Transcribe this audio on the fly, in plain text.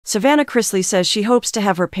Savannah Chrisley says she hopes to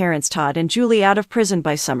have her parents Todd and Julie out of prison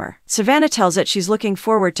by summer. Savannah tells it she's looking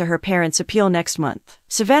forward to her parents' appeal next month.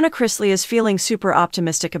 Savannah Chrisley is feeling super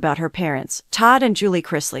optimistic about her parents, Todd and Julie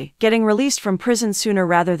Chrisley, getting released from prison sooner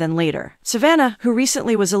rather than later. Savannah, who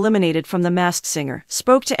recently was eliminated from The Masked Singer,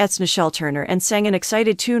 spoke to Nischelle Turner and sang an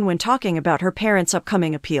excited tune when talking about her parents'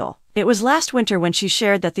 upcoming appeal. It was last winter when she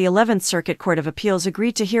shared that the 11th Circuit Court of Appeals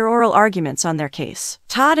agreed to hear oral arguments on their case.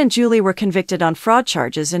 Todd and Julie were convicted on fraud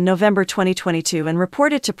charges in November 2022 and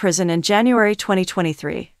reported to prison in January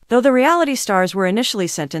 2023. Though the reality stars were initially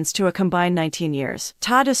sentenced to a combined 19 years,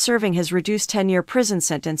 Todd is serving his reduced 10-year prison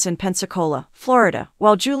sentence in Pensacola, Florida,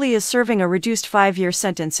 while Julie is serving a reduced 5-year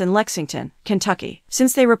sentence in Lexington, Kentucky.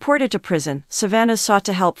 Since they reported to prison, Savannah sought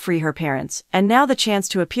to help free her parents, and now the chance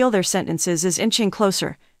to appeal their sentences is inching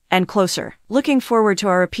closer and closer. Looking forward to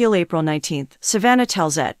our appeal April 19th, Savannah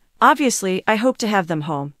tells Ed. Obviously, I hope to have them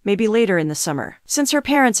home, maybe later in the summer. Since her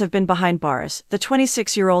parents have been behind bars, the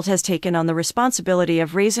 26-year-old has taken on the responsibility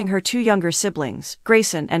of raising her two younger siblings,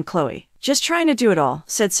 Grayson and Chloe. Just trying to do it all,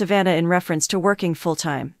 said Savannah in reference to working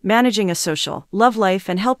full-time, managing a social, love life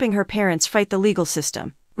and helping her parents fight the legal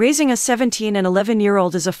system. Raising a 17 and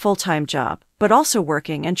 11-year-old is a full-time job, but also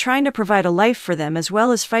working and trying to provide a life for them as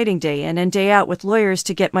well as fighting day in and day out with lawyers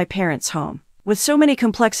to get my parents home. With so many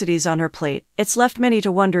complexities on her plate, it's left many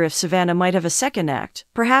to wonder if Savannah might have a second act,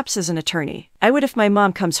 perhaps as an attorney. I would if my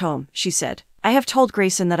mom comes home, she said. I have told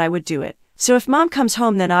Grayson that I would do it. So if mom comes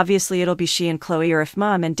home then obviously it'll be she and Chloe, or if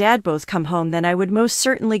mom and dad both come home then I would most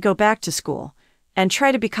certainly go back to school and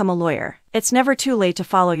try to become a lawyer. It's never too late to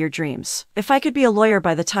follow your dreams. If I could be a lawyer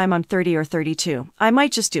by the time I'm 30 or 32, I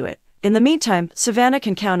might just do it. In the meantime, Savannah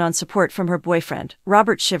can count on support from her boyfriend,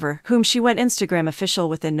 Robert Shiver, whom she went Instagram official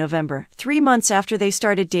with in November, 3 months after they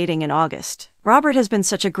started dating in August. Robert has been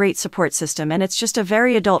such a great support system and it's just a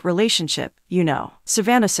very adult relationship, you know,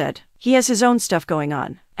 Savannah said. He has his own stuff going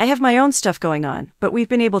on. I have my own stuff going on, but we've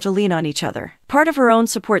been able to lean on each other. Part of her own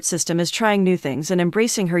support system is trying new things and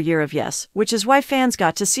embracing her year of yes, which is why fans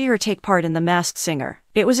got to see her take part in The Masked Singer.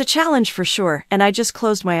 It was a challenge for sure, and I just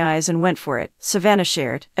closed my eyes and went for it, Savannah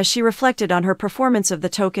shared, as she reflected on her performance of the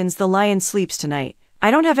Tokens' The Lion Sleeps Tonight. I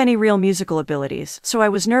don't have any real musical abilities, so I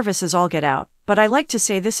was nervous as all get out, but I like to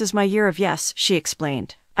say this is my year of yes, she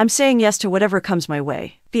explained. I'm saying yes to whatever comes my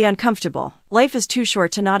way. Be uncomfortable. Life is too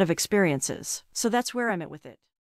short to not have experiences. So that's where I'm at with it.